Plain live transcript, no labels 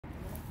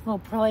Little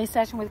play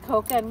session with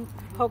Hoka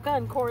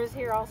and Cora's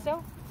here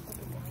also.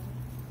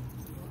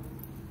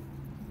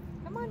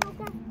 Come on,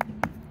 Hoka.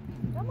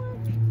 Come on.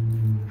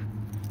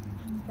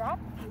 Drop.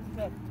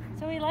 Good.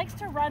 So he likes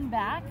to run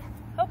back.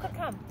 Hoka,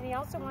 come. And he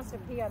also wants to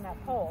pee on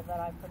that pole that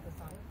I put this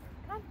on.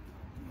 Come.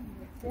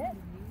 Sit.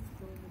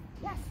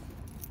 Yes.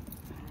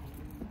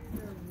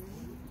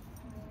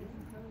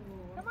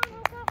 Come on,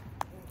 Hoka.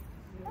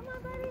 Come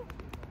on, buddy.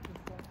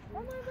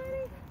 Come on,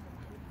 buddy.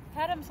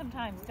 Pet him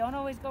sometimes. Don't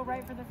always go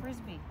right for the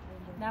frisbee.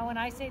 Now when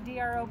I say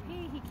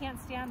D-R-O-P, he can't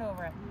stand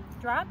over it.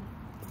 Drop.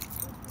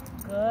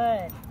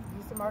 Good.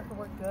 Use the marker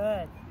word.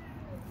 Good.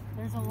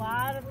 There's a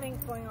lot of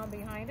things going on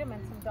behind him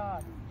and some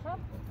dogs.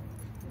 Up.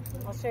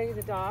 I'll show you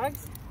the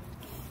dogs.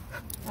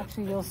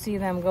 Actually, you'll see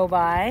them go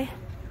by.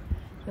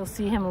 You'll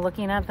see him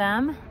looking at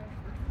them.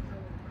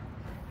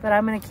 But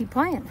I'm going to keep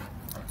playing.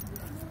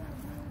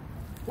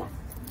 Yes.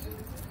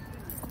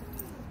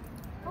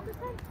 Focus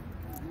in.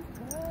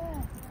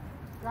 Good.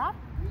 Drop.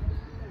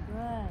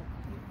 Good.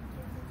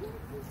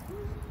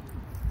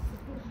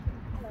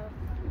 Hello.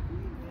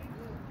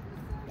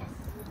 Yes.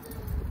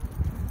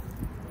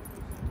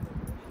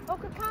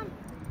 Hoka, come.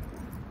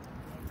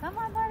 Come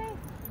on, buddy.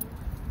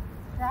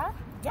 Drop.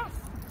 Yes.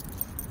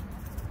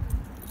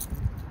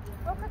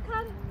 Hoka,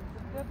 come.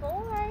 Good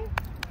boy.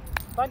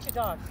 Bunch of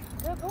dogs.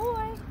 Good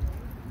boy.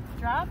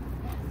 Drop.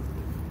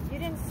 You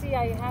didn't see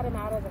I had him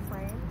out of the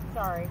frame.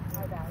 Sorry,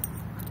 my bad.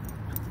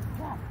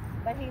 Drop.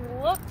 But he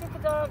looked at the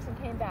dogs and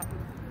came back.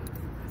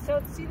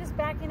 So see this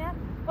backing up?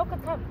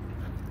 Hoka, come.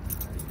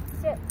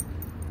 Sit.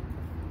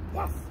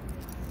 Yes.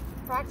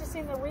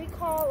 Practicing the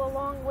recall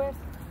along with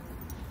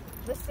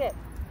the sit.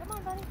 Come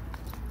on, buddy.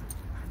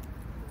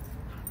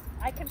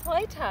 I can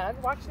play tug.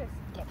 Watch this.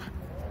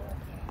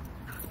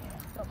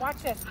 But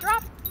watch this.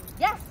 Drop.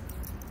 Yes.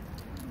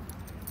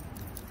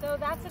 So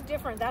that's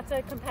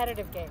a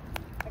competitive game.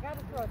 I got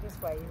to throw it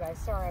this way, you guys.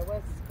 Sorry, I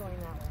was going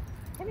that way.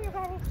 Come here,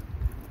 buddy.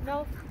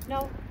 No,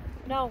 no,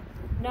 no,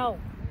 no.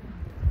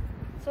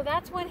 So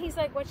that's when he's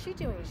like, what's she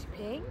doing? Is she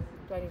peeing?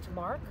 Do I need to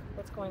mark?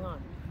 What's going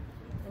on?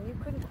 And you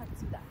couldn't quite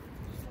see that.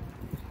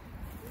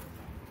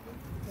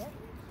 Yeah?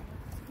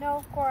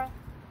 No, Cora.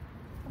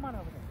 Come on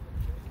over there.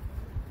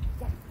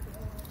 Yes.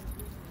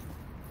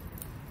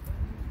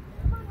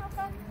 Come on,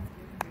 Hoka.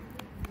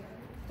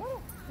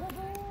 Go. Good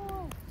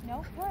boy.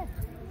 No, good.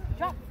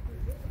 Drop.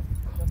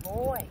 Good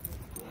boy.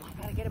 Oh,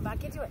 I gotta get him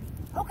back into it.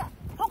 Hoka.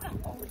 Hoka.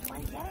 Oh, you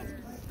want to get it?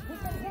 Who's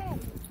gonna get it?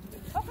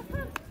 Hoka,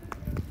 come.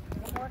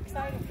 Get more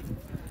excited.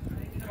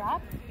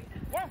 Drop.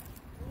 Yes.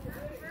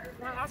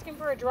 Now asking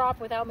for a drop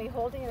without me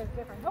holding it is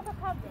different. Hoka,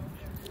 come.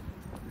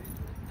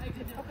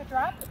 Hoka,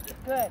 drop.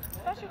 Good.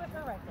 Especially with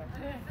her right there.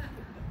 Good.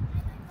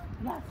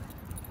 Yes.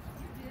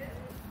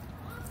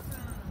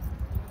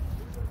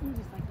 You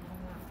just like to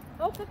hang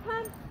out. Hoka,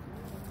 come.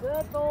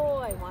 Good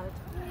boy. Wanted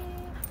to pee.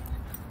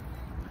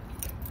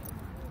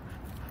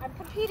 I'm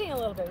competing a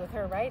little bit with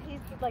her, right?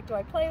 He's like, do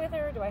I play with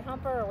her? Do I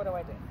hump her? Or what do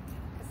I do?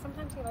 Because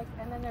sometimes he likes,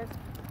 and then there's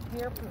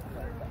deer poop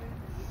right there.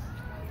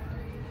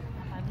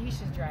 My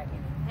leash is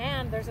dragging.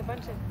 And there's a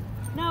bunch of,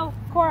 no,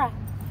 Cora.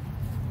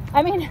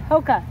 I mean,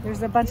 Hoka.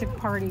 There's a bunch of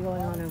party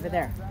going on over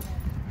there.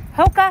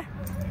 Hoka.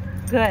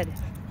 Good.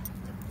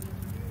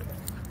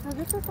 Now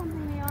this is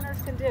something the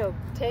owners can do.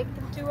 Take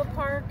them to a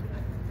park,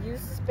 use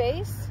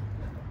space.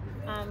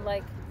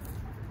 Like,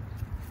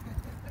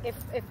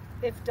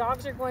 if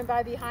dogs are going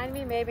by behind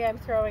me, maybe I'm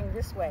throwing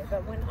this way.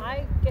 But when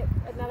I get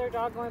another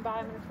dog going by,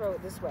 I'm going to throw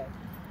it this way.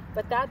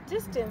 But that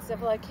distance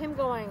of like him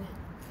going,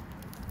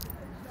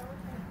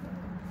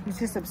 he's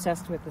just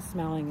obsessed with the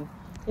smelling.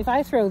 If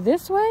I throw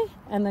this way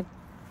and the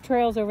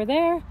trail's over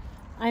there,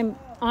 I'm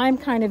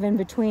kind of in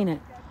between it.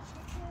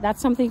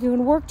 That's something you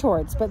can work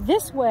towards. But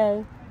this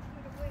way,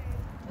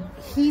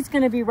 he's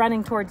going to be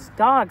running towards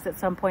dogs at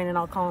some point, and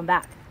I'll call him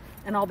back.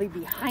 And I'll be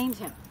behind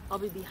him. I'll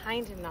be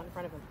behind him, not in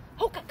front of him.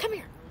 Hoka, come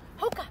here.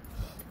 Hoka.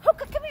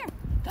 Hoka, come here.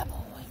 Good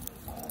boy.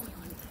 Oh, you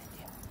want to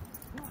get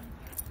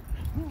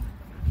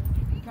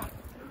it. Drop.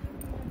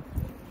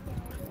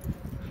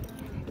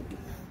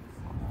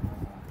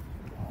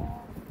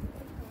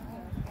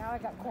 Now I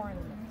got corn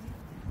in there.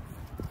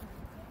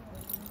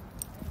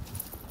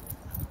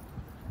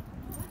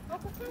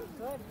 Hoka, come.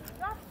 Good.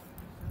 Drop.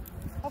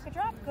 Hoka,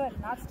 drop. Good.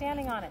 Not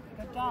standing on it.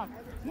 Good dog.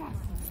 Yes.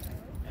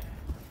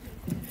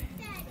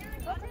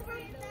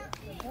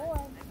 Good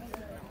boy.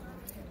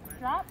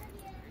 Drop.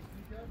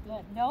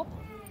 Good. Nope.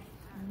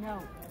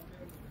 No.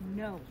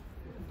 No.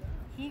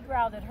 He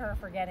growled at her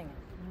for getting it.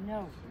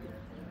 No.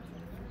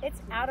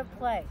 It's out of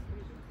play.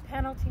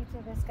 Penalty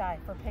to this guy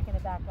for picking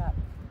it back up.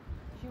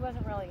 She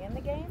wasn't really in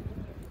the game.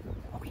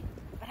 Okay,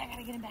 but I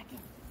gotta get him back in.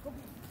 Go.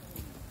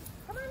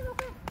 Come on,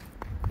 Hoka.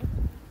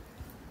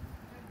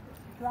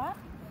 Drop.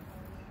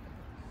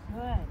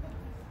 Good.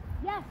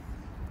 Yes.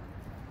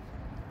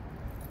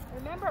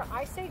 Remember,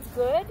 I say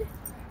good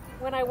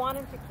when I want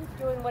him to keep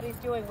doing what he's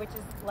doing, which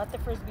is let the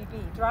frisbee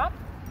be. Drop.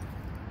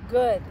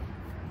 Good.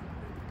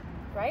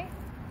 Right?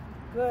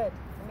 Good.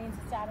 It means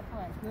it's out of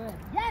play. Good.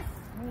 Yes!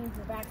 It means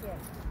you're back in.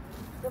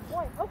 Good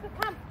boy. Hoka,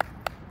 come.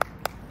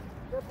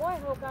 Good boy,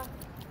 Hoka.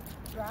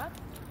 Drop.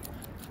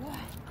 Good.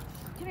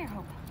 Come here,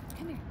 Hoka.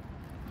 Come here.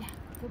 Yeah,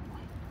 good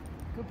boy.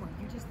 Good boy.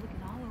 You're just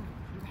looking all over.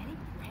 You ready?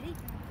 Ready?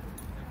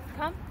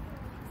 Come.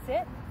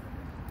 Sit.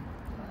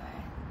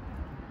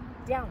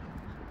 Good. Down.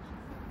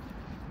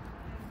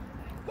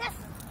 Yes.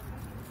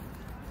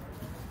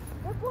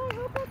 Good boy,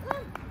 Hoka.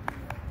 Come.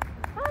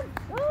 Come.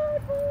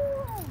 Good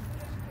boy.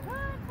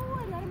 Good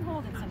boy. Let him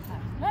hold it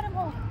sometimes. Let him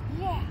hold it.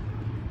 Yeah.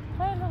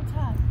 Play a little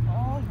tug.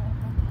 Oh, yeah.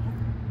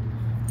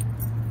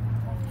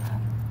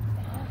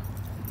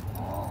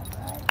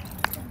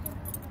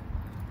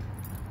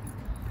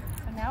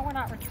 Now we're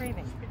not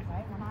retrieving,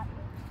 right? We're not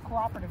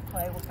cooperative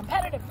play, we're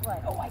competitive play.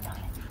 Oh, I got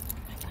it.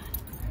 I got it.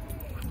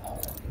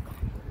 Oh, you got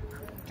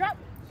it. Drop.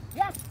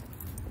 Yes.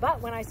 But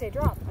when I say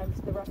drop, I'm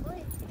the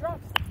referee. He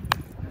drops.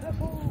 Good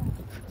ball.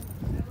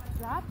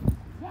 Drop.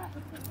 Yes.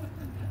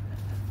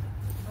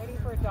 Waiting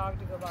for a dog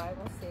to go by.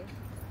 We'll see.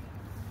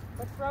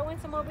 Let's throw in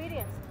some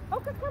obedience.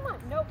 Hoka, come on.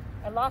 Nope.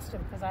 I lost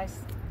him because I...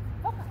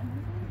 Hoka.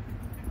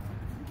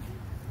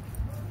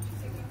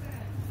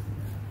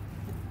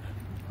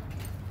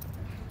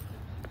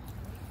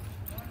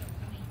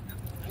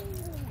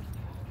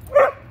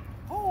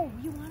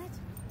 You want it?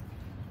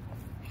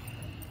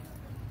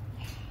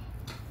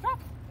 Drop.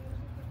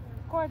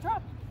 Cora,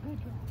 drop. Good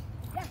girl.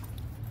 Yes.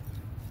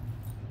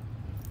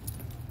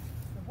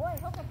 Good boy.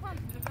 Hoka, come.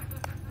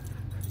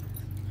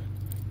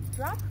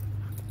 Drop.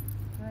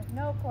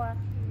 No, Cora.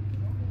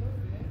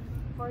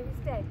 Cora, you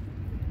stay.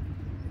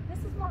 This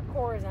is more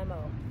Cora's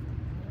MO.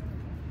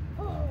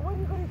 Oh, what are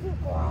you going to do,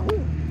 Cora?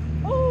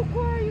 Oh,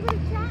 Cora, are you going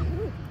to chat?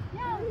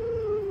 Yeah.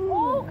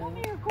 Oh, come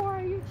here, Cora.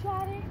 Are you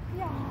chatting?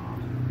 Yeah.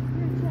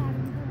 You're chatting.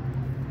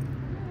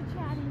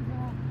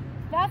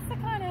 That's the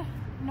kind of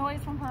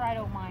noise from her I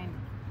don't mind,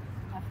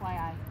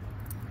 FYI.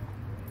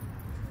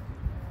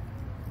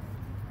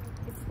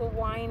 It's the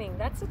whining.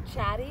 That's a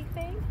chatty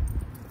thing.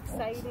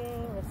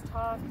 Exciting, let's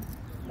talk.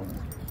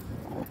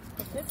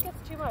 If this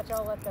gets too much,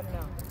 I'll let them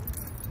know.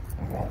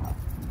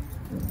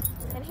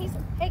 And he's,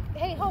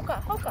 hey,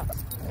 Hoka,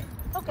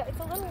 it's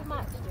a little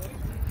much,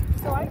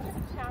 dude. So I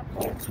just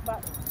tapped his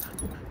button.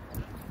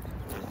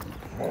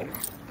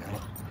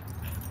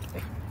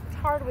 It's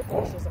hard with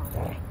leashes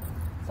on.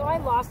 So I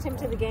lost him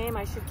to the game.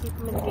 I should keep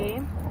him in the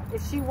game.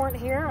 If she weren't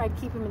here, I'd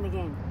keep him in the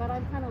game. But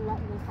I'm kind of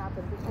letting this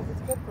happen because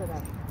it's good for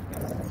them to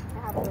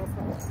have a little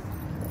fun.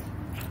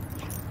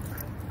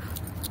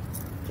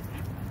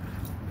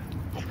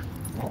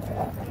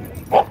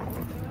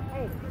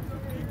 Hey,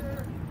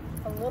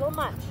 a little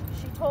much.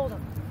 She told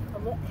him.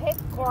 Hey,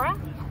 Cora.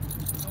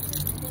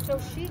 So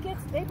she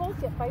gets, they both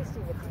get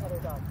feisty with the other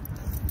dog.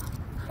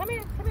 Come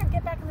here,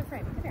 get back in the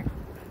frame. Come here.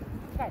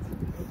 Guys.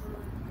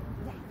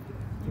 Yeah,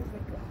 you're a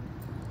good girl.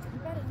 You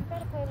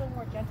gotta play a little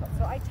more gentle.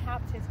 So I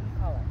tapped his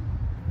e-collar,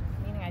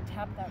 meaning I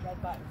tapped that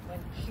red button when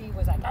she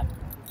was like, ah.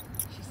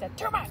 She said,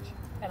 too much.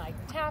 And I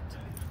tapped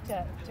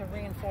to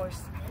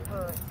reinforce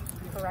her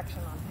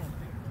correction on him.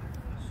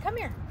 Come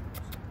here.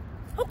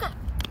 Hoka,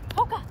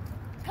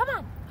 come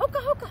on.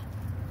 Hoka.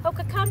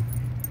 Hoka, come.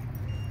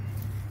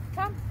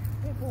 Come.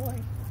 Good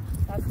boy.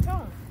 That's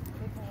tone.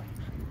 Good boy.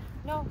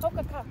 No,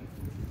 Hoka, come.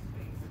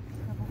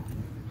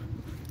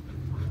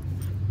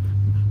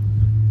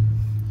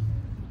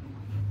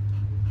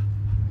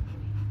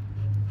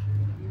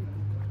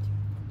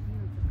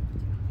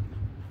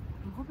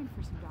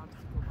 For some dogs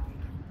to go by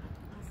again.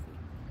 We'll see.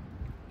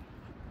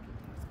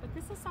 But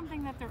this is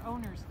something that their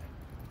owners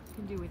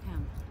can do with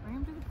him. Bring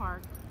him to the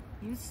park,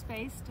 use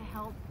space to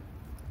help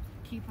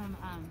keep him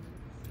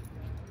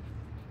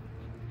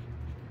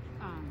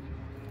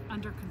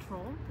under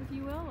control, if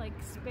you will. Like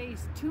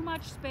space, too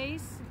much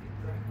space,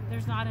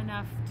 there's not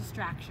enough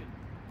distraction.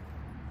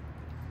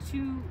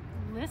 Too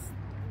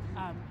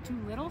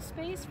little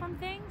space from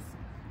things,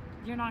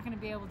 you're not going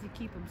to be able to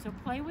keep them. So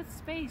play with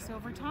space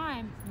over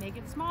time, make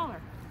it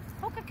smaller.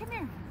 Hoka, come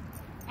here.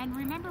 And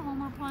remember, when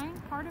we're playing,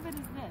 part of it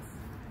is this.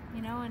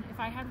 You know, and if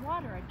I had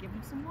water, I'd give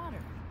him some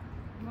water.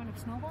 You want a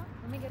snowball?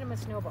 Let me get him a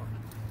snowball.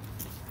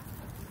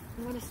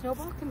 You want a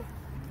snowball? Come here.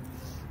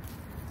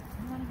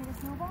 You want to get a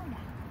snowball? Yeah.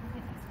 Look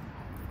at this.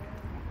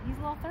 He's a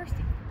little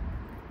thirsty.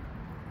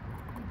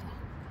 Good dog.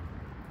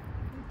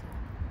 Good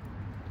dog.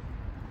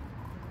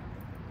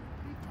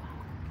 Good dog.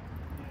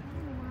 I don't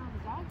know where all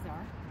the dogs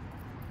are.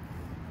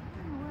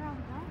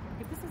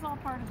 But this is all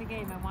part of the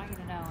game, I want you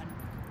to know, and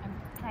I'm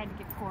trying to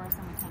give Cora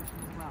some attention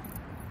as well,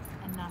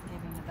 and not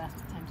giving the best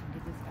attention to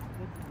this guy.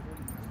 Good.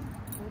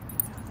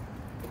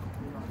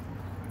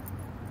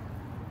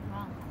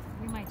 Well,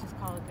 we might just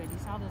call it good. You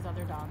saw those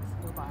other dogs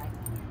go by,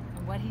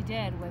 and what he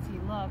did was he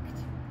looked,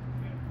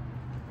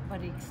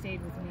 but he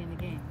stayed with me in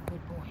the game.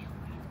 Good boy.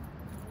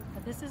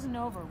 But this isn't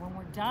over. When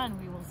we're done,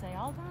 we will say,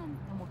 all done,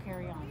 and we'll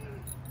carry on.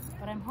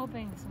 But I'm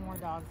hoping some more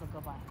dogs will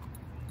go by.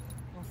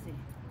 We'll see.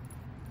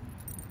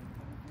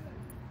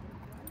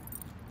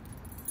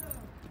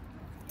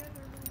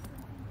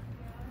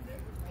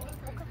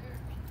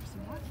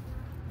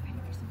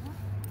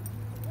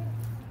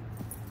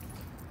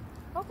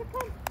 Hoka,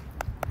 come.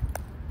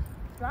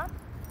 Drop.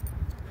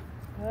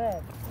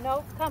 Good.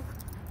 No, come.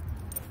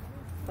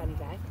 Funny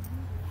guy.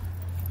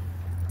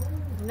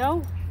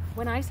 No,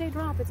 when I say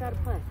drop, it's out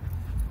of play.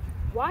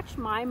 Watch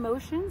my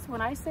motions.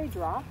 When I say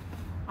drop,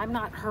 I'm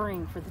not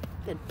hurrying for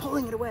and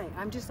pulling it away.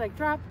 I'm just like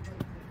drop,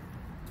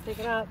 pick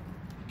it up,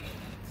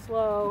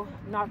 slow,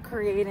 not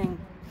creating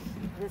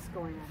this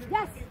going on.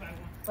 Yes!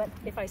 But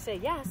if I say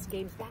yes,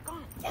 game's back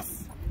on.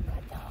 Yes!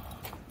 Good dog.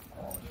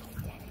 Oh,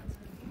 you get it.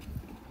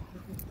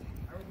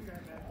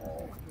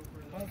 Oh.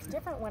 And it's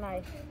different when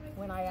I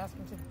ask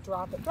him to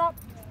drop it. Drop.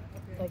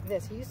 Like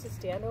this. He used to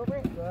stand over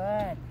it.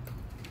 Good.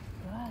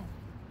 Good.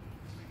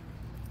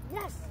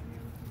 Yes!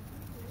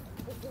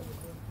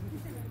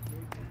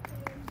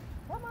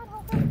 Come on,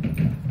 Hoka.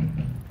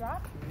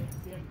 Drop.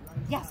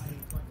 Yes.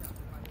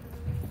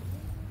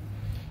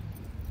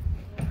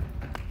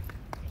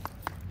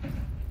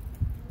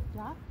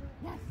 Drop.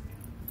 Yes.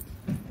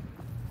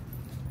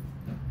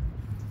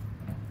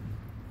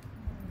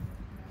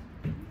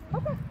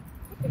 Hoka.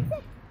 Get the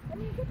stick. I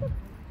mean, get the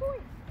toy.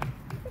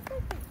 Get the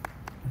stick.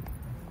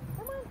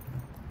 Come on.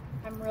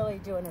 I'm really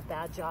doing a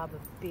bad job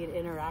of being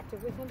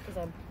interactive with him because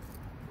I'm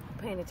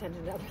paying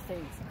attention to other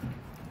things.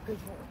 Good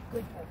boy.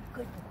 Good boy.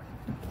 Good boy.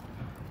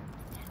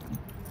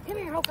 Come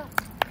here, Hoka.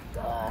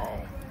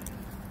 Good.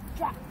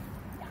 Drop.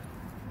 Yeah.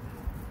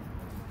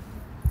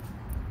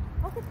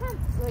 Hoka, come.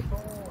 Good boy.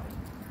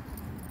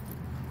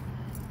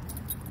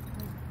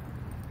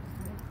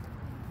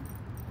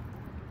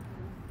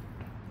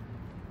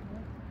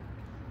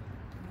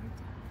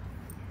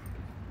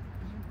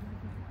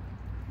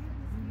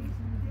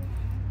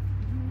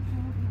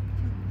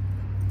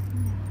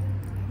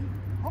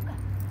 Hoka.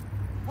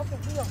 Hoka,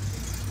 heel.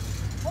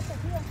 Hoka,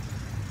 heel.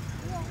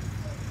 Heel.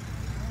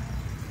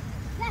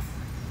 Yes.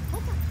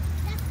 Hoka.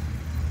 Yes.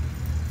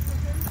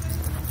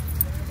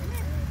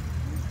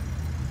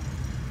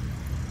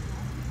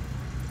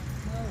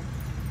 No.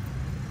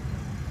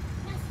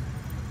 Yes.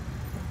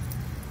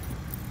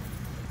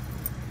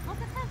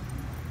 Hoka, come.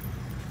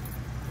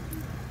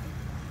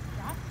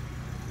 Drop.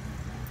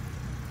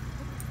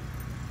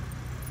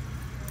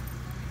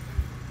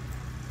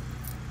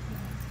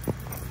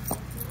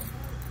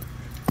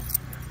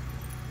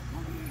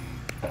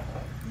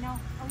 No.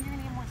 Oh, you're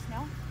gonna get more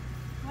snow?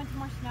 You want some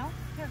more snow?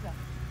 Here we go.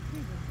 Here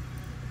you go.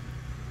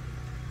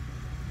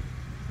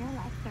 You're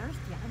like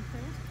thirsty. I'm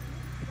thirsty.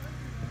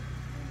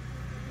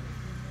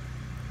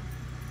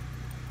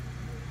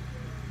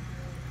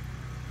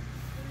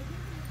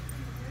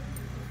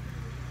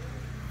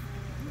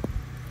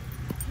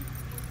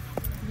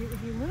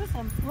 If you lose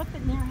him, flip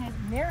it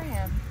near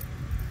him.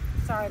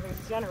 Sorry, there's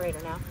a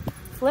generator now.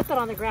 Flip it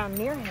on the ground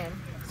near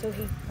him so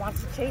he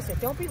wants to chase it.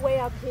 Don't be way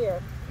up here.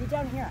 Be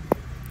down here.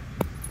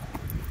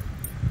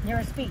 Near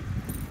his feet.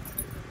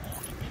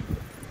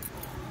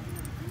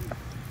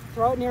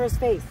 Throw it near his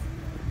face.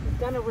 He's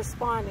gonna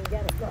respond and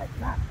get it. Good.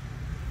 Drop.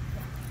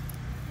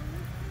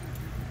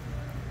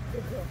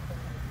 Good deal.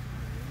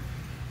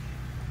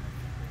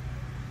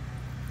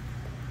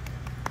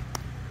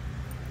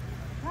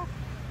 Drop.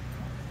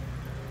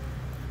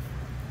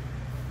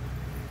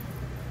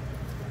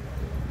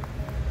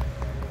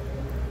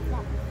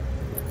 Drop.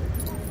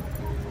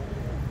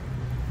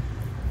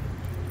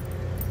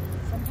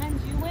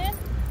 Sometimes you win.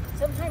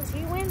 Sometimes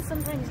he wins,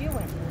 sometimes you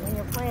win when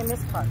you're playing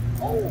this part.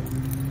 Oh!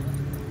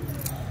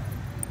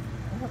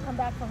 And he'll come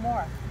back for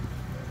more.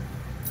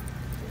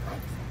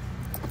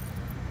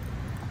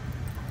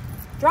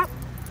 Drop.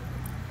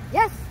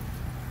 Yes.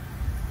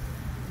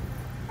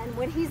 And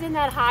when he's in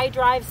that high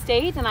drive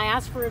state and I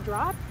ask for a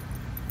drop,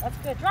 that's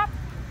good. Drop.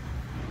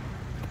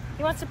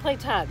 He wants to play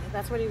tug.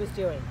 That's what he was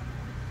doing.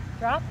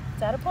 Drop.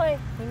 It's out of play.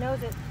 He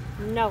knows it.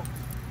 No.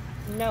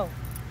 No.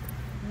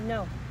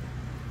 No.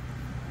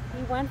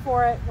 He went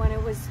for it when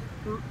it was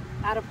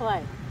out of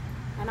play.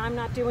 And I'm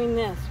not doing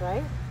this,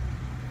 right?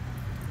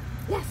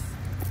 Yes.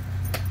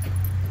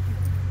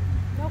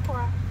 Go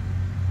for it.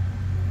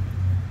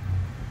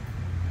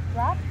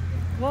 Drop.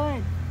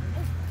 Good.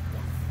 Yes.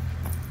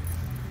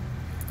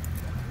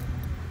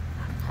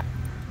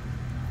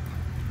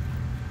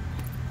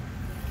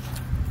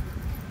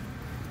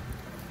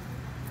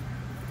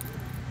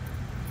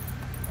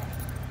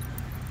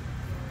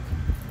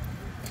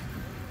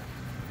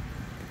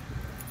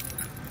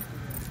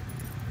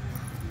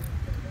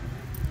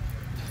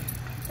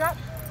 Drop.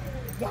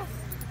 Yes.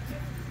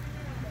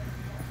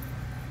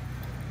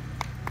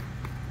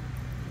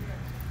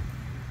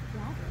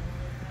 Drop.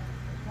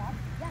 Drop.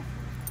 Yes.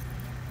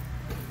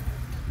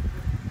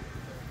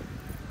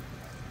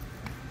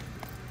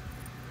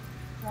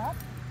 Drop.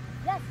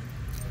 Yes.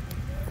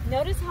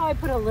 Notice how I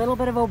put a little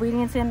bit of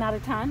obedience in, not a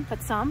ton,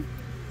 but some.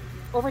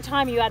 Over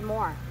time, you add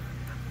more.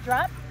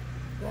 Drop.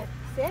 Good.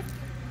 Sit.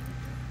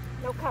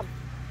 No, come.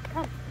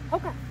 Come.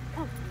 Hoka.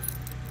 Come.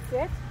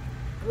 Sit.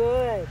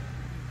 Good.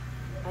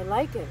 I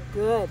like it.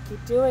 Good.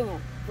 Keep doing it.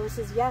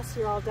 Versus yes,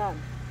 you're all done.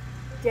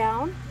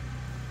 Down.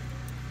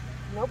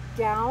 Nope.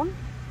 Down.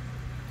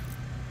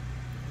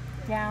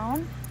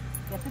 Down.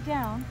 Get the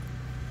down.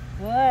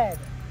 Good.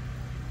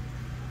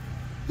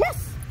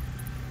 Yes!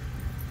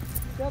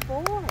 Good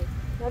boy.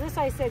 Notice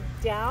I said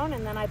down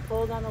and then I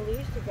pulled on the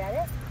leash to get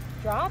it.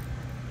 Drop.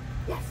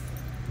 Yes.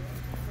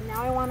 And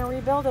now I want want to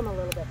rebuild him a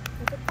little bit.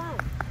 Keep it fun.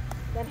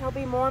 Then he'll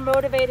be more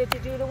motivated to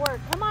do the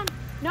work. Come on.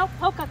 Nope,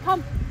 Hoka,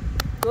 come.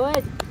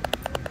 Good.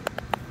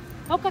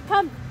 Hoka,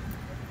 come.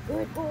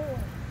 Good boy.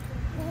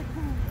 Good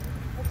boy.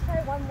 Let's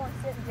try one more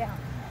sitting down.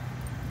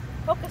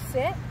 Hoka,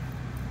 sit.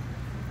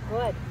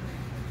 Good.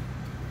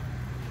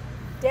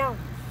 Down.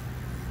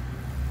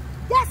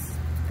 Yes!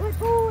 Good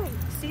boy.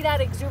 See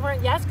that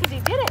exuberant yes? Because he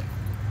did it.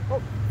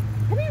 Oh,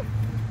 come here.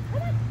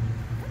 Come on.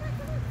 Come on,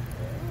 come on.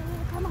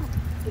 Oh, come on.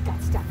 He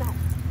got stuck up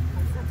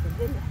on something,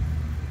 didn't he?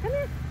 Come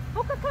here.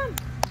 Hoka, come.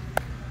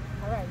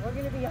 All right, we're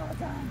going to be all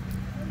done.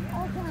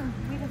 All done.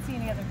 We didn't see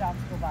any other dogs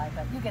go by,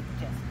 but you get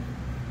the gist.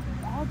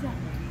 All done.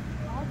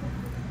 All done.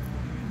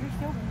 You're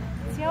so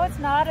good. See how it's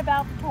not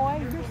about the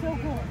toy? You're so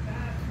good.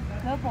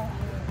 Good boy.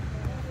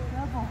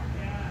 Good boy.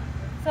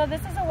 So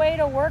this is a way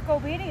to work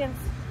obedience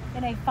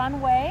in a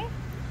fun way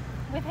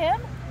with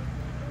him,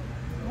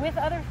 with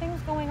other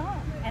things going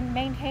on, and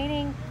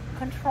maintaining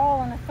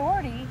control and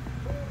authority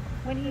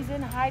when he's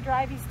in high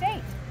drivey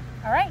state.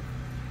 All right,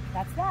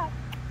 that's that.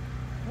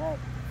 Good.